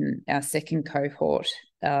startup in our second cohort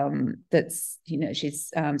that's,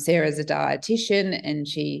 she's Sarah's a dietitian, and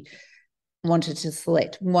she wanted to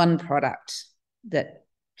select one product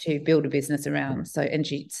to build a business around. So, and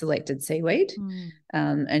she selected seaweed,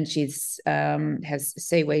 and she's has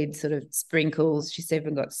seaweed sort of sprinkles. She's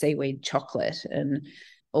even got seaweed chocolate and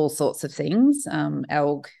all sorts of things.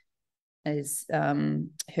 Alg is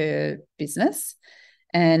her business,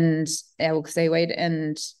 and Alg Seaweed.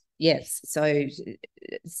 And yes, so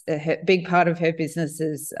it's a big part of her business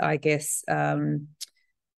is, I guess,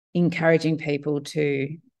 encouraging people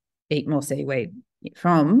to eat more seaweed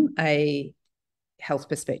from a health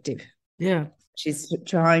perspective. Yeah. She's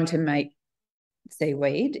trying to make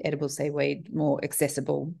edible seaweed, more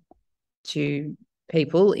accessible to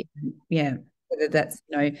people. Yeah. Whether that's,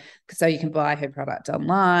 so you can buy her product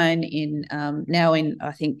online now in,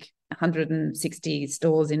 I think, 160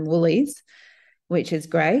 stores in Woolies, which is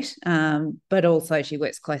great. But also she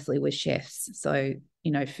works closely with chefs. So,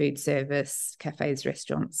 food service, cafes,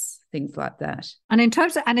 restaurants, things like that. And in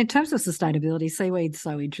terms of sustainability, seaweed's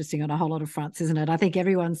so interesting on a whole lot of fronts, isn't it? I think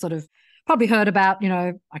everyone's sort of probably heard about,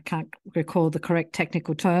 I can't recall the correct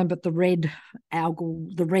technical term, but the red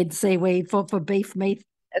seaweed for beef meat.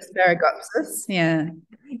 Asparagopsis, yeah.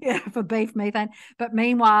 Yeah, for beef methane. But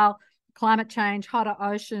meanwhile, climate change, hotter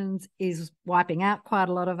oceans is wiping out quite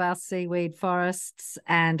a lot of our seaweed forests,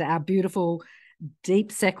 and our beautiful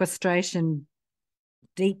deep sequestration,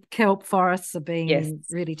 deep kelp forests are being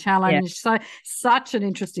really challenged. Yeah. So such an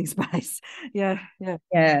interesting space. Yeah.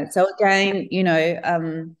 So again,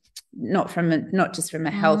 not just from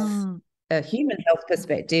a human health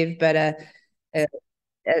perspective, but a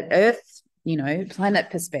earth, planet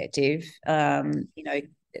perspective,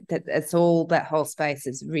 that's all. That whole space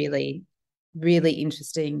is really, really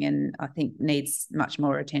interesting, and I think needs much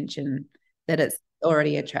more attention that it's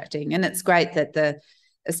already attracting. And it's great that the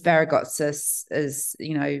Asparagopsis is,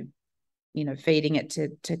 feeding it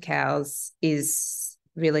to cows is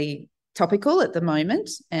really topical at the moment,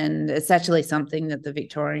 and it's actually something that the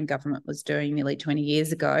Victorian government was doing nearly 20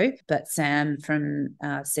 years ago. But Sam from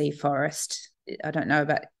Sea Forest, I don't know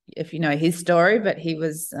about if you know his story, but he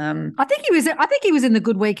was I think he was in The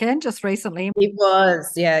Good Weekend just recently. He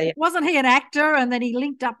was, yeah. Wasn't he an actor, and then he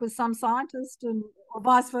linked up with some scientist, or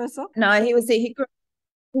vice versa? No, he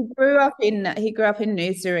grew up in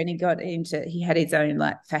Noosa, and he had his own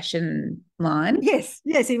fashion line. Yes,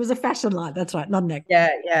 he was a fashion line. That's right, not an actor.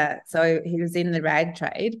 Yeah. So he was in the rag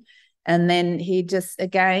trade, and then he just,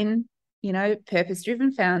 again,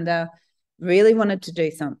 purpose-driven founder, really wanted to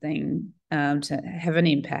do something to have an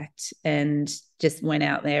impact, and just went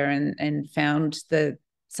out there and found the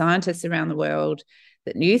scientists around the world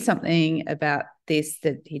that knew something about this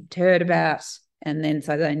that he'd heard about. And then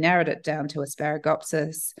so they narrowed it down to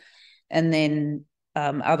Asparagopsis. And then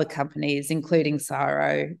other companies, including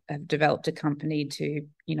Siro, have developed a company to,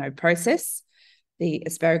 process the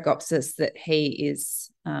Asparagopsis that he is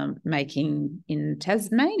making in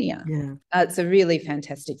Tasmania. Yeah. It's a really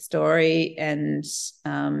fantastic story, and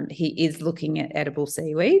he is looking at edible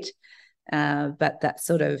seaweed, but that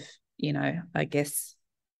sort of, I guess,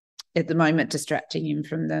 at the moment distracting him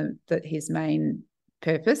from his main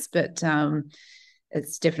purpose, but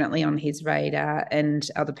it's definitely on his radar, and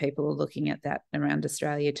other people are looking at that around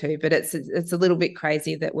Australia too. But it's a little bit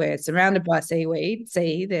crazy that we're surrounded by seaweed,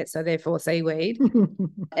 so therefore seaweed,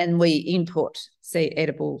 and we import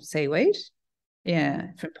edible seaweed,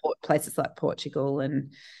 from places like Portugal,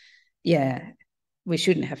 and we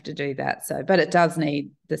shouldn't have to do that. So, but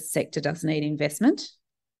the sector does need investment,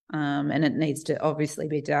 and it needs to obviously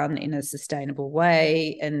be done in a sustainable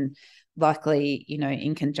way, and likely,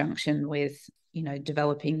 in conjunction with,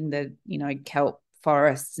 developing the, kelp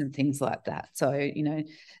forests and things like that. So,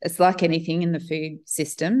 it's like anything in the food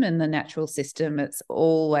system and the natural system, it's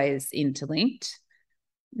always interlinked.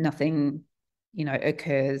 Nothing,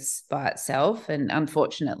 occurs by itself. And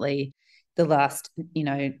unfortunately, the last,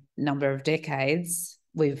 number of decades,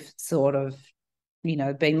 we've sort of,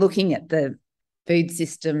 been looking at the food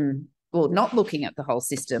system, or not looking at the whole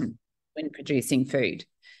system when producing food.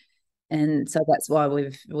 And so that's why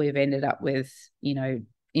we've ended up with,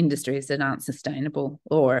 industries that aren't sustainable,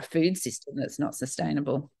 or a food system that's not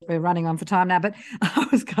sustainable. We're running on for time now, but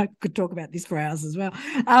I could talk about this for hours as well.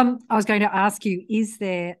 I was going to ask you, is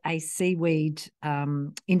there a seaweed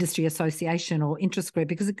industry association or interest group?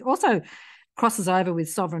 Because it also crosses over with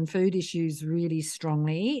sovereign food issues really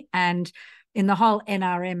strongly. And in the whole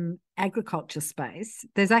NRM agriculture space,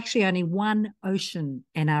 there's actually only one ocean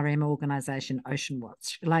NRM organisation, Ocean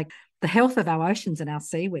Watch. Like, the health of our oceans and our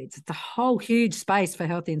seaweeds, it's a whole huge space for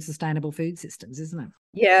healthy and sustainable food systems, isn't it?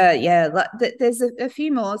 Yeah. There's a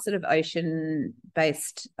few more sort of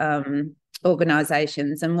ocean-based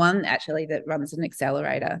organisations, and one actually that runs an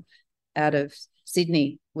accelerator out of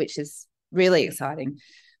Sydney, which is really exciting.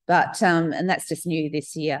 But and that's just new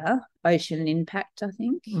this year, Ocean Impact, I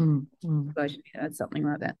think. Something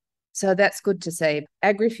like that. So that's good to see.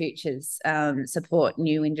 AgriFutures support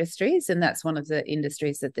new industries, and that's one of the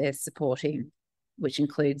industries that they're supporting, which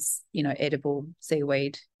includes, edible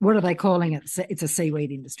seaweed. What are they calling it? It's a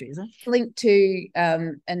seaweed industry, is it? Linked to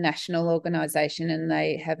a national organisation, and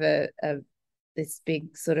they have this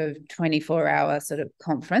big sort of 24-hour sort of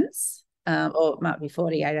conference. Or it might be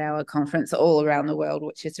 48-hour conference all around the world,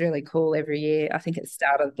 which is really cool every year. I think it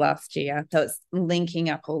started last year. So it's linking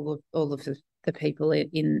up all of the people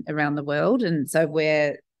in around the world. And so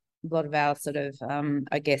a lot of our sort of,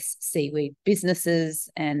 seaweed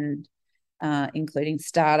businesses, and including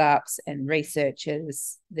startups and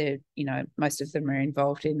researchers, most of them are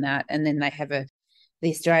involved in that. And then they have the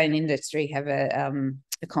Australian industry have a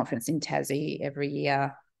conference in Tassie every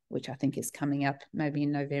year, which I think is coming up maybe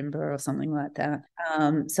in November or something like that.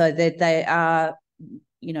 So that they are,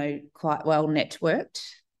 quite well networked,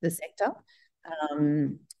 the sector.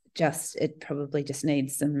 It probably just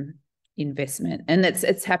needs some investment, and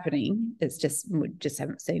it's happening. It's just, we just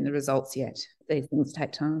haven't seen the results yet. These things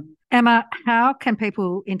take time. Emma, how can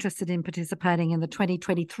people interested in participating in the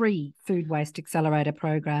 2023 Food Waste Accelerator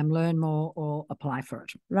program learn more or apply for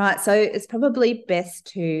it? Right, so it's probably best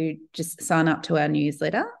to just sign up to our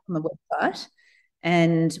newsletter on the website,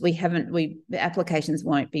 and the applications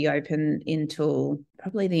won't be open until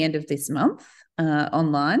probably the end of this month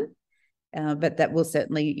online. But that will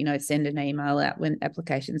certainly, send an email out when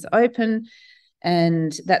applications open.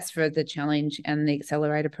 And that's for the challenge and the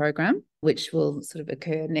accelerator program, which will sort of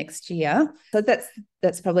occur next year. So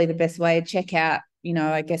that's probably the best way to check out,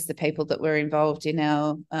 the people that were involved in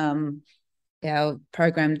our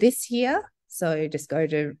program this year. So just go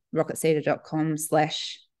to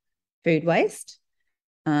rocketseeder.com/food waste,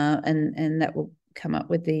 and that will come up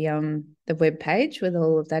with the web page with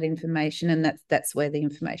all of that information, and that's where the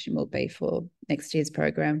information will be for next year's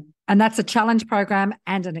program. And that's a challenge program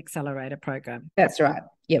and an accelerator program. That's right.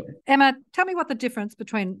 Yep. Emma, tell me what the difference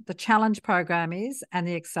between the challenge program is and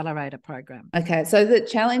the accelerator program. Okay, so the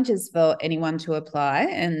challenge is for anyone to apply,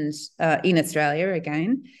 and in Australia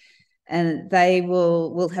again, and they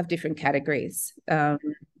will have different categories that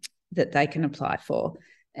they can apply for.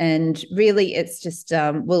 And really, it's just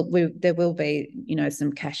there will be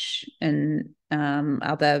some cash and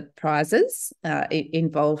other prizes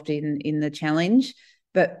involved in the challenge,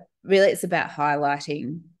 but really it's about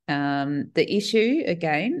highlighting the issue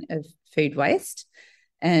again of food waste,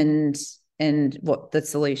 and what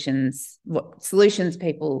solutions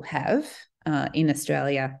people have in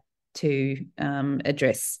Australia to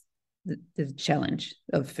address the challenge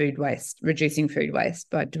of food waste, reducing food waste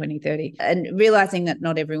by 2030, and realizing that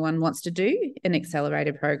not everyone wants to do an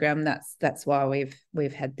accelerator program. That's why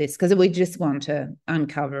we've had this, because we just want to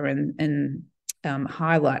uncover and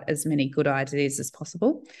highlight as many good ideas as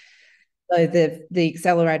possible. So the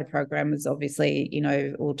accelerator program is obviously,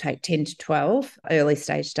 will take 10 to 12 early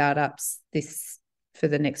stage startups for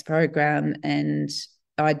the next program. And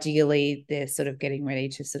ideally they're sort of getting ready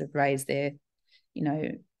to sort of raise their,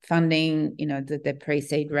 funding, their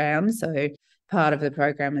pre-seed round. So part of the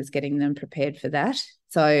program is getting them prepared for that.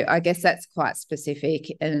 So I guess that's quite specific,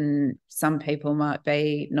 and some people might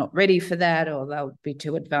be not ready for that, or they'll be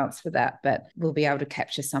too advanced for that, but we'll be able to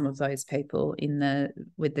capture some of those people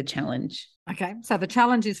with the challenge. Okay, so the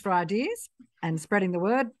challenge is for ideas and spreading the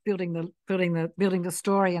word, building the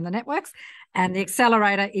story and the networks, and the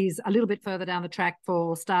accelerator is a little bit further down the track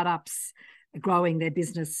for startups growing their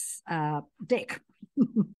business deck.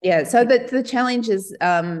 Yeah, so the challenge is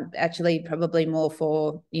actually probably more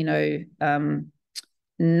for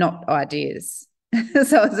not ideas.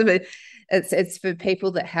 So it's for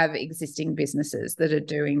people that have existing businesses that are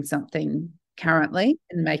doing something currently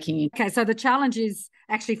and making. Okay, so the challenge is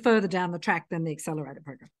actually further down the track than the accelerator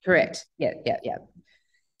program. Correct. Yeah.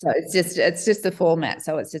 So it's just the format.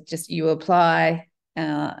 So it's just you apply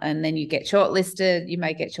and then you get shortlisted. You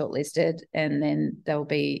may get shortlisted, and then there'll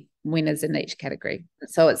be winners in each category.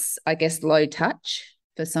 So it's, I guess, low touch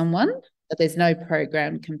for someone, but there's no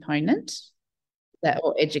program component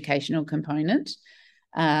or educational component.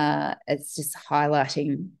 It's just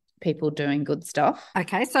highlighting people doing good stuff.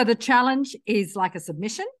 Okay, so the challenge is like a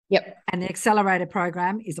submission. Yep. And the accelerator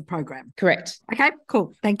program is a program. Correct. Okay,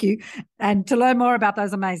 cool. Thank you. And to learn more about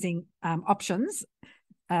those amazing options,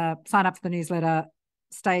 sign up for the newsletter,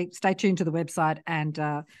 stay tuned to the website, and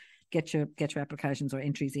get your applications or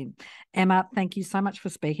entries in. Emma, thank you so much for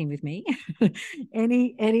speaking with me.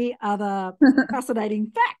 Any other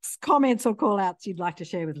fascinating facts, comments, or call outs you'd like to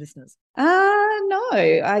share with listeners? No,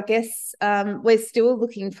 I guess we're still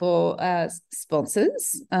looking for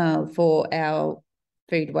sponsors for our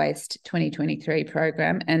Food Waste 2023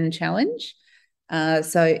 program and challenge.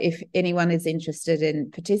 So if anyone is interested in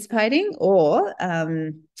participating or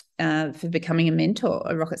for becoming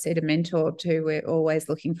a Rocket Seeder mentor too, we're always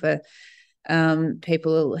looking for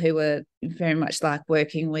people who are very much like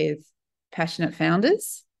working with passionate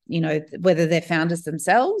founders, whether they're founders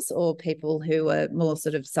themselves or people who are more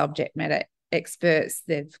sort of subject matter experts.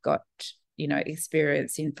 They've got,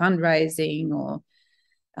 experience in fundraising or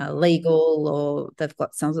legal, or they've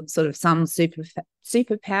got some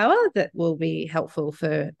superpower that will be helpful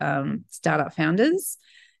for startup founders,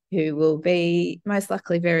 who will be most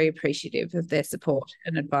likely very appreciative of their support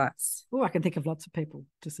and advice. Oh, I can think of lots of people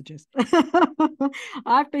to suggest.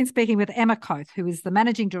 I've been speaking with Emma Koth, who is the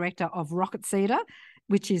Managing Director of Rocket Seeder,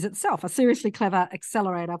 which is itself a seriously clever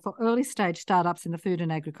accelerator for early stage startups in the food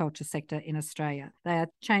and agriculture sector in Australia. They are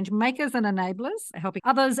change makers and enablers, helping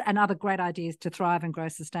others and other great ideas to thrive and grow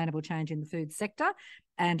sustainable change in the food sector.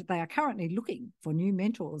 And they are currently looking for new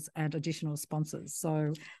mentors and additional sponsors.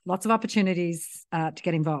 So lots of opportunities to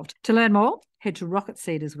get involved. To learn more, head to Rocket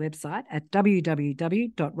Seeder's website at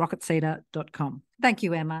www.rocketseeder.com. Thank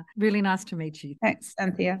you, Emma. Really nice to meet you. Thanks,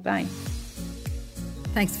 Anthea. Bye.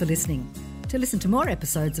 Thanks for listening. To listen to more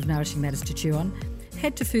episodes of Nourishing Matters to Chew On,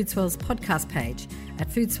 head to Foodswell's podcast page at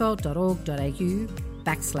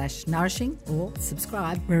foodswell.org.au/nourishing, or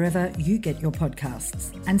subscribe wherever you get your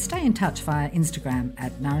podcasts. And stay in touch via Instagram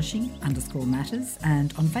at nourishing_matters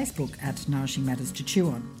and on Facebook at Nourishing Matters to Chew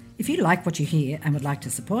On. If you like what you hear and would like to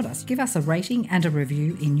support us, give us a rating and a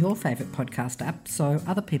review in your favourite podcast app so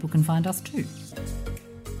other people can find us too.